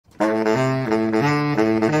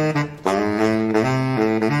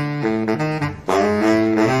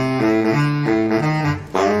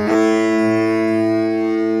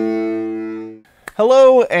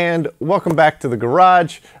welcome back to the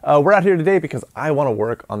garage. We're out here today because I want to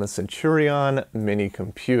work on the Centurion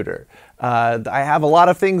Minicomputer. I have a lot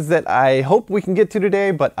of things that I hope we can get to today,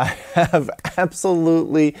 but I have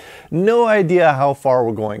absolutely no idea how far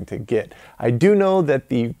we're going to get. I do know that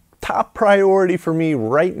the top priority for me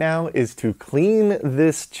right now is to clean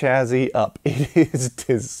this chassis up. It is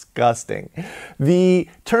disgusting. The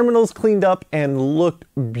terminals cleaned up and looked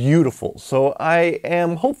beautiful, so I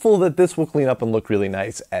am hopeful that this will clean up and look really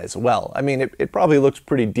nice as well. I mean, it probably looks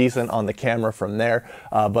pretty decent on the camera from there,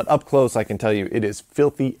 but up close I can tell you it is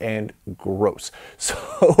filthy and gross.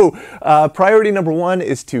 So priority number one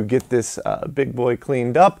is to get this big boy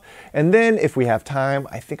cleaned up, and then if we have time,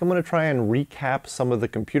 I think I'm going to try and recap some of the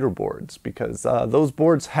computer boards, because those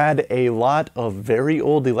boards had a lot of very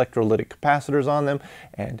old electrolytic capacitors on them,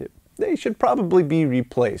 and they should probably be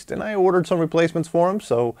replaced. And I ordered some replacements for them,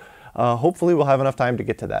 so hopefully we'll have enough time to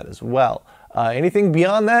get to that as well. Anything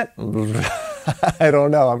beyond that? I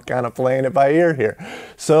don't know. I'm kind of playing it by ear here.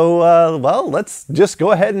 So, well, let's just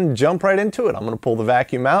go ahead and jump right into it. I'm going to pull the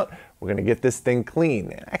vacuum out. We're going to get this thing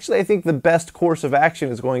clean. Actually, I think the best course of action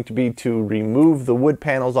is going to be to remove the wood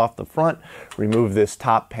panels off the front, remove this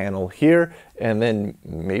top panel here, and then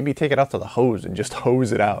maybe take it out to the hose and just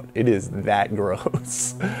hose it out. It is that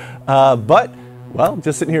gross. But, well,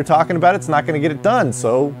 just sitting here talking about it's not going to get it done,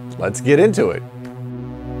 so let's get into it.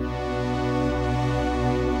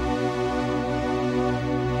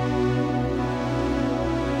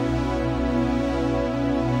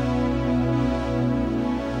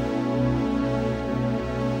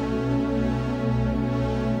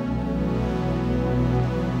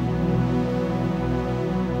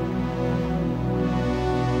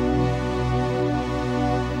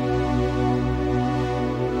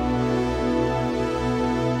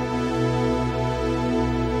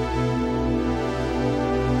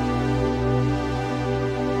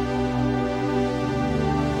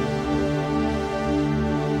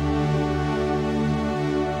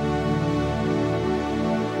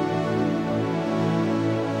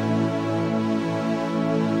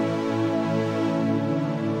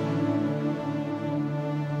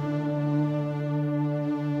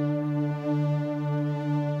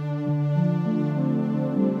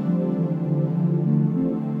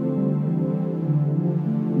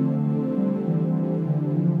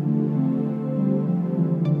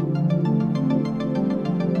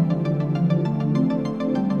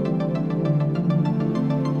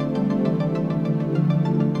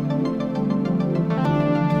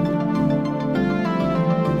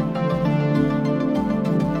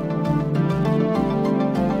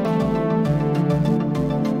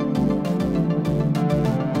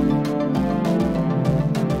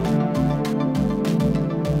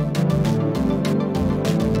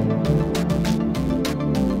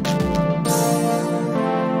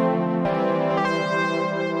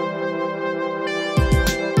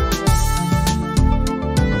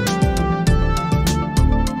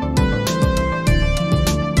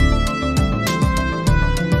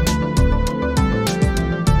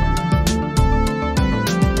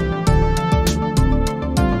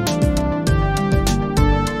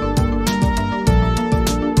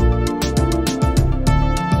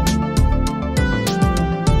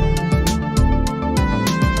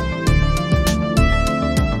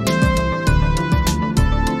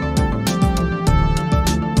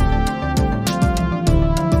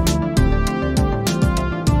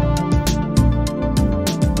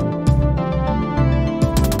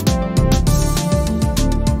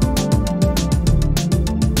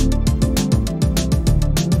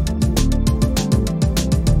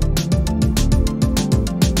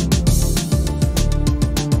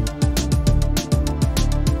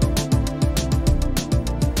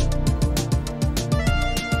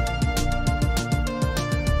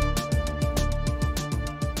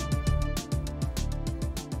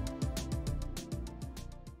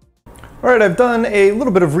 Alright, I've done a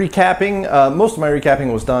little bit of recapping. Most of my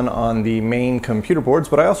recapping was done on the main computer boards,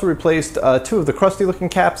 but I also replaced two of the crusty looking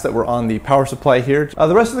caps that were on the power supply here.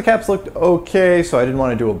 The rest of the caps looked okay, so I didn't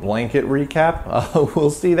want to do a blanket recap.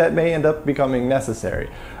 We'll see, that may end up becoming necessary.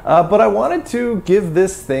 But I wanted to give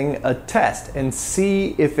this thing a test and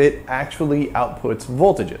see if it actually outputs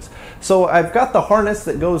voltages. So I've got the harness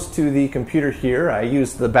that goes to the computer here. I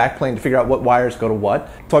used the backplane to figure out what wires go to what.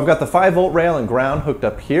 So I've got the 5-volt rail and ground hooked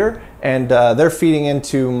up here, and they're feeding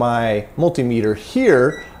into my multimeter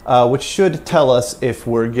here, which should tell us if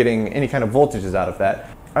we're getting any kind of voltages out of that.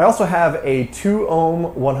 I also have a 2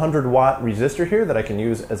 ohm 100 watt resistor here that I can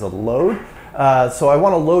use as a load. So I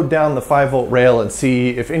want to load down the 5-volt rail and see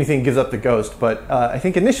if anything gives up the ghost, but I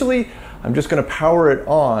think initially I'm just going to power it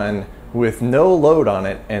on with no load on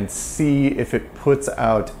it and see if it puts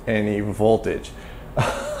out any voltage.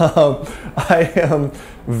 I am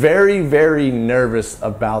very, very nervous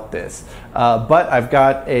about this, but I've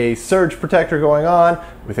got a surge protector going on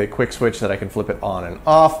with a quick switch that I can flip it on and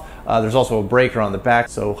off. There's also a breaker on the back,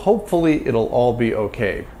 so hopefully it'll all be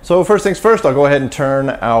okay. So first things first, I'll go ahead and turn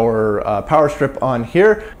our power strip on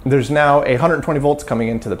here. There's now 120 volts coming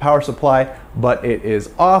into the power supply, but it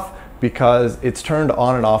is off because it's turned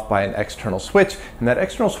on and off by an external switch, and that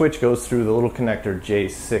external switch goes through the little connector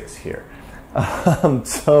J6 here.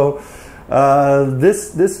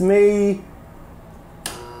 This may,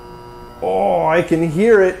 oh, I can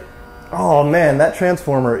hear it. Oh man, that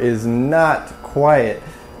transformer is not quiet.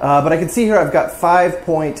 But I can see here I've got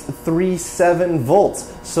 5.37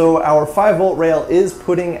 volts. So our 5 volt rail is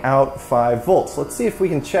putting out 5 volts. Let's see if we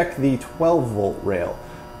can check the 12 volt rail.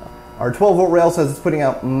 Our 12 volt rail says it's putting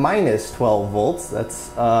out minus 12 volts.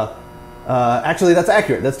 That's, actually that's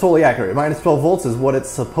accurate. That's totally accurate. Minus 12 volts is what it's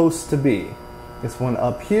supposed to be. This one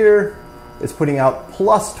up here is putting out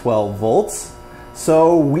plus 12 volts.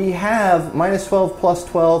 So we have minus 12 plus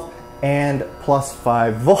 12 and plus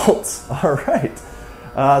 5 volts. All right.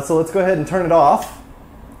 So let's go ahead and turn it off.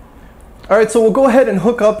 All right, so we'll go ahead and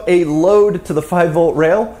hook up a load to the 5 volt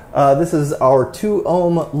rail. This is our 2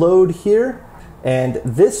 ohm load here, and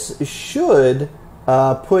this should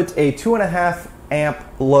put a 2.5 amp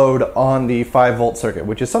load on the 5 volt circuit,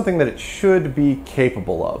 which is something that it should be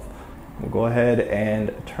capable of. We'll go ahead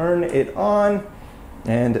and turn it on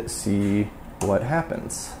and see what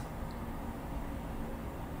happens.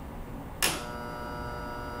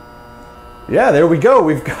 Yeah, there we go.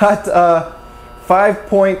 We've got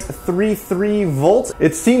 5.33 volts.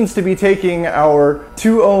 It seems to be taking our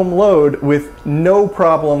 2 ohm load with no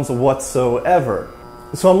problems whatsoever.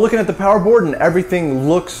 So I'm looking at the power board and everything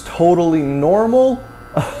looks totally normal,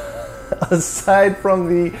 aside from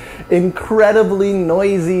the incredibly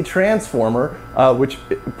noisy transformer, which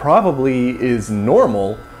probably is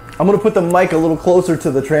normal. I'm gonna put the mic a little closer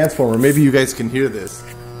to the transformer. Maybe you guys can hear this.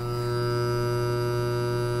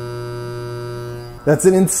 That's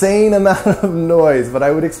an insane amount of noise, but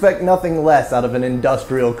I would expect nothing less out of an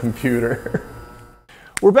industrial computer.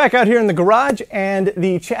 We're back out here in the garage, and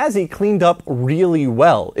the chassis cleaned up really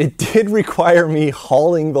well. It did require me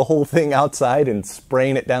hauling the whole thing outside and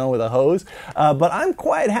spraying it down with a hose, but I'm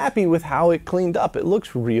quite happy with how it cleaned up. It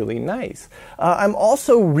looks really nice. I'm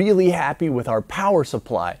also really happy with our power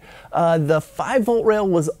supply. The 5 volt rail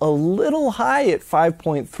was a little high at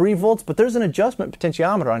 5.3 volts, but there's an adjustment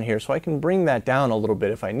potentiometer on here, so I can bring that down a little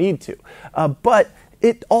bit if I need to. But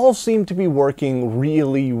it all seemed to be working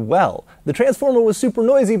really well. The transformer was super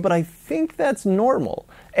noisy, but I think that's normal.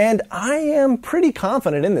 And I am pretty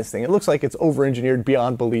confident in this thing. It looks like it's over-engineered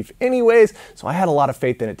beyond belief anyways, so I had a lot of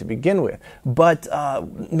faith in it to begin with. But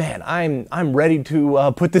man, I'm ready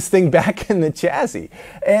to put this thing back in the chassis.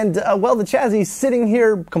 And well, the chassis is sitting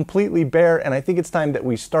here completely bare, and I think it's time that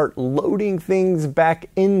we start loading things back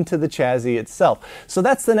into the chassis itself. So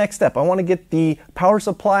that's the next step. I want to get the power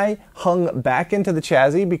supply hung back into the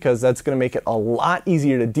chassis because that's going to make it a lot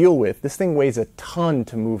easier to deal with. This thing weighs a ton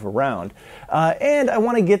to move around. And I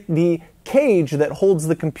want to get the cage that holds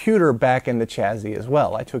the computer back in the chassis as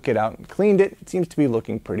well. I took it out and cleaned it. It seems to be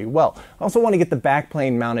looking pretty well. I also want to get the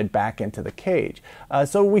backplane mounted back into the cage.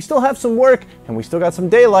 So we still have some work and we still got some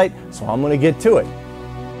daylight, so I'm going to get to it.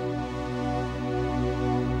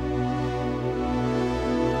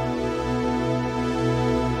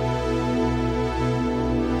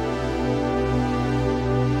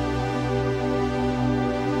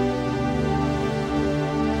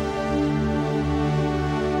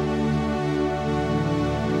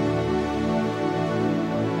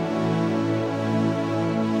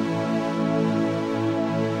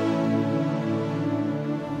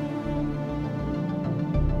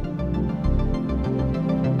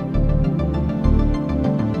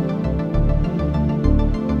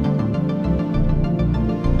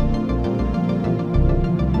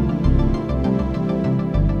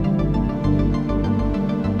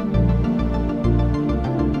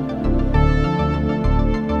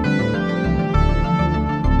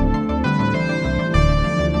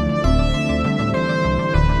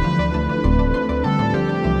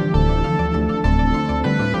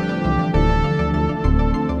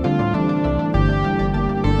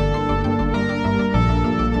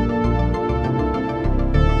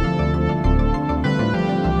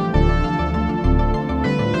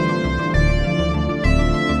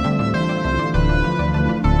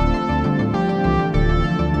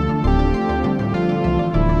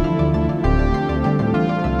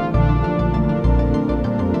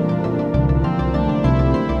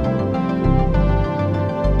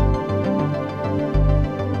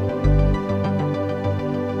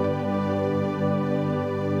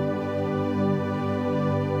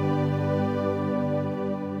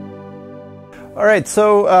 All right,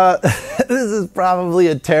 so this is probably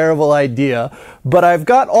a terrible idea, but I've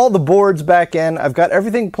got all the boards back in. I've got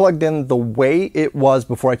everything plugged in the way it was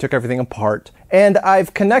before I took everything apart. And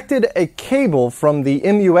I've connected a cable from the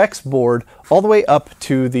MUX board all the way up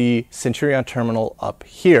to the Centurion terminal up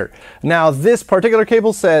here. Now, this particular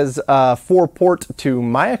cable says 4-port to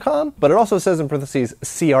Minicom, but it also says in parentheses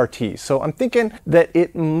CRT. So I'm thinking that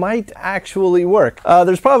it might actually work.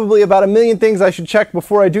 There's probably about a million things I should check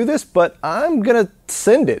before I do this, but I'm gonna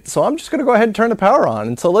send it. So I'm just gonna go ahead and turn the power on.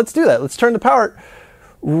 And so let's do that. Let's turn the power.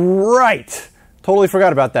 Right. Totally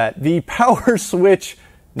forgot about that. The power switch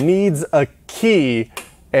needs a key,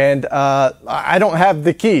 and I don't have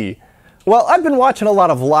the key. Well, I've been watching a lot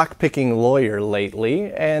of Lockpicking Lawyer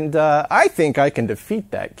lately, and I think I can defeat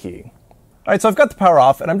that key. All right, so I've got the power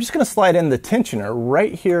off, and I'm just going to slide in the tensioner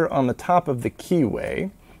right here on the top of the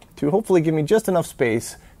keyway to hopefully give me just enough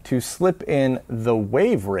space to slip in the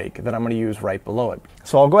wave rake that I'm going to use right below it.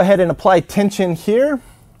 So I'll go ahead and apply tension here.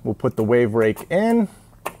 We'll put the wave rake in,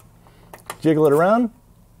 jiggle it around.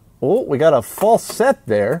 Oh, we got a false set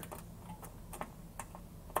there.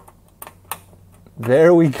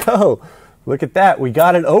 There we go. Look at that. We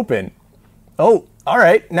got it open. Oh, all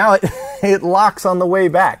right. Now it locks on the way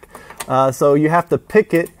back. So you have to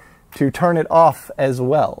pick it to turn it off as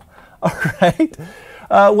well. All right.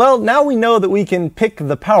 Well, now we know that we can pick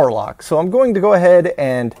the power lock. So I'm going to go ahead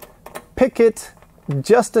and pick it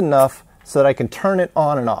just enough so that I can turn it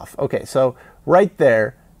on and off. Okay, so right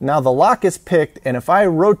there. Now the lock is picked, and if I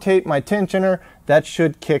rotate my tensioner, that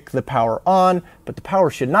should kick the power on, but the power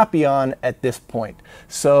should not be on at this point.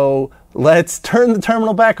 So let's turn the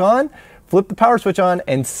terminal back on, flip the power switch on,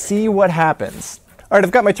 and see what happens. All right, I've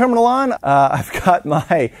got my terminal on. I've got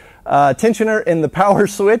my tensioner in the power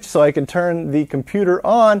switch so I can turn the computer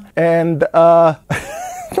on, and I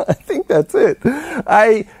think that's it.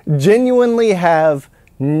 I genuinely have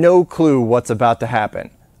no clue what's about to happen,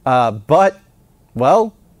 but,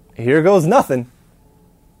 well, here goes nothing.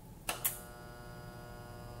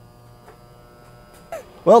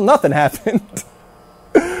 Well, nothing happened.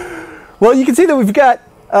 Well, you can see that we've got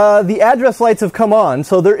the address lights have come on,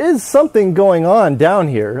 so there is something going on down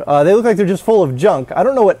here. They look like they're just full of junk. I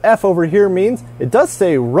don't know what F over here means. It does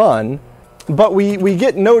say run, but we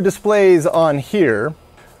get no displays on here.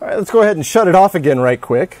 All right, let's go ahead and shut it off again right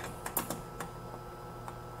quick.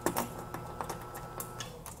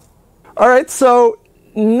 All right, so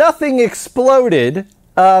nothing exploded,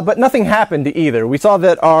 but nothing happened either. We saw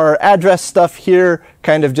that our address stuff here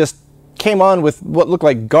kind of just came on with what looked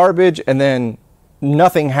like garbage, and then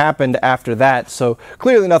nothing happened after that. So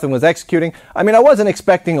clearly nothing was executing. I mean, I wasn't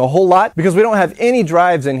expecting a whole lot because we don't have any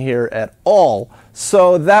drives in here at all.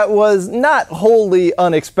 So that was not wholly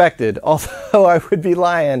unexpected, although I would be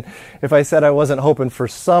lying if I said I wasn't hoping for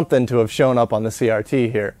something to have shown up on the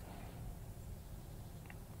CRT here.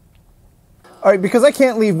 All right, because I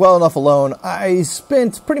can't leave well enough alone, I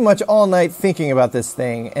spent pretty much all night thinking about this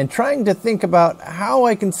thing and trying to think about how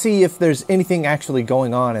I can see if there's anything actually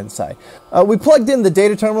going on inside. We plugged in the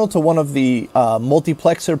data terminal to one of the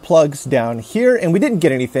multiplexer plugs down here, and we didn't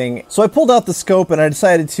get anything. So I pulled out the scope and I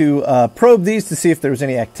decided to probe these to see if there was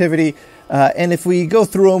any activity. And if we go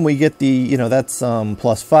through them, we get the, you know, that's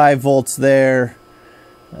plus 5 volts there.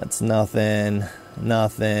 That's nothing,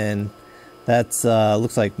 nothing. That's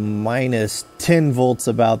looks like minus 10 volts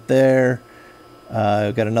about there.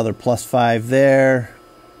 We've got another plus 5 there.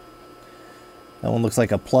 That one looks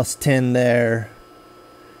like a plus 10 there.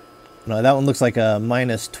 No, that one looks like a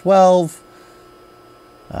minus 12.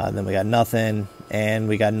 Then we got nothing, and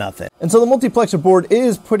we got nothing. And so the multiplexer board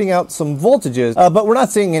is putting out some voltages, but we're not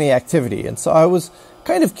seeing any activity. And so I was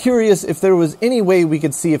kind of curious if there was any way we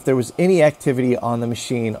could see if there was any activity on the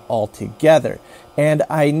machine altogether. And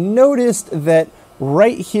I noticed that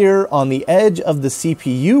right here on the edge of the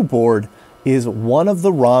CPU board is one of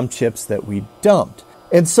the ROM chips that we dumped.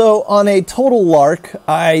 And so on a total lark,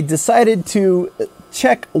 I decided to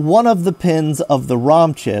check one of the pins of the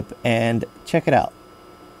ROM chip, and check it out.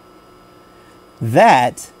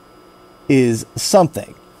 That is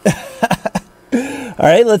something. All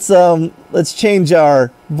right, let's change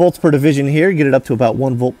our volts per division here, get it up to about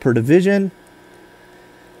 1 volt per division.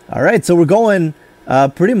 All right, so we're going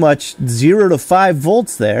pretty much 0 to 5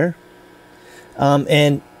 volts there.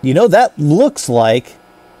 And, you know, that looks like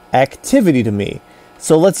activity to me.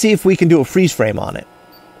 So let's see if we can do a freeze frame on it.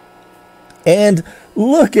 And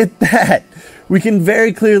look at that. We can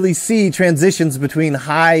very clearly see transitions between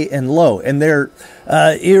high and low, and they're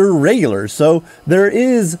irregular. So there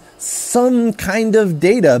is some kind of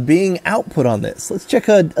data being output on this. Let's check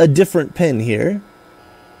a different pin here.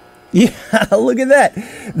 Yeah, look at that.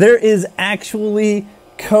 There is actually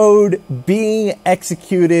code being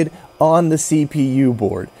executed on the CPU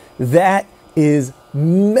board. That is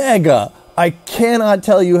mega. I cannot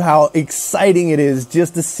tell you how exciting it is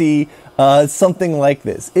just to see something like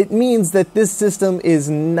this. It means that this system is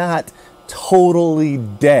not totally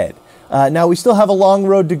dead. Now, we still have a long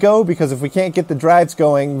road to go, because if we can't get the drives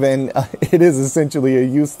going, then it is essentially a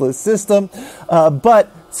useless system.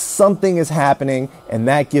 But something is happening, and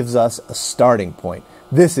that gives us a starting point.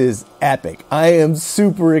 This is epic. I am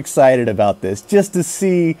super excited about this, just to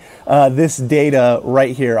see this data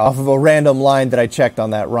right here off of a random line that I checked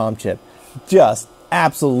on that ROM chip. Just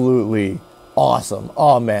absolutely awesome.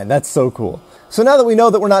 Oh man, that's so cool. So now that we know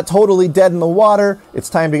that we're not totally dead in the water, it's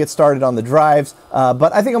time to get started on the drives.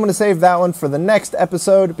 But I think I'm going to save that one for the next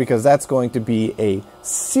episode, because that's going to be a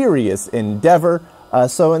serious endeavor.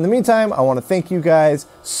 So in the meantime, I want to thank you guys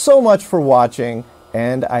so much for watching,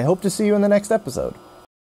 and I hope to see you in the next episode.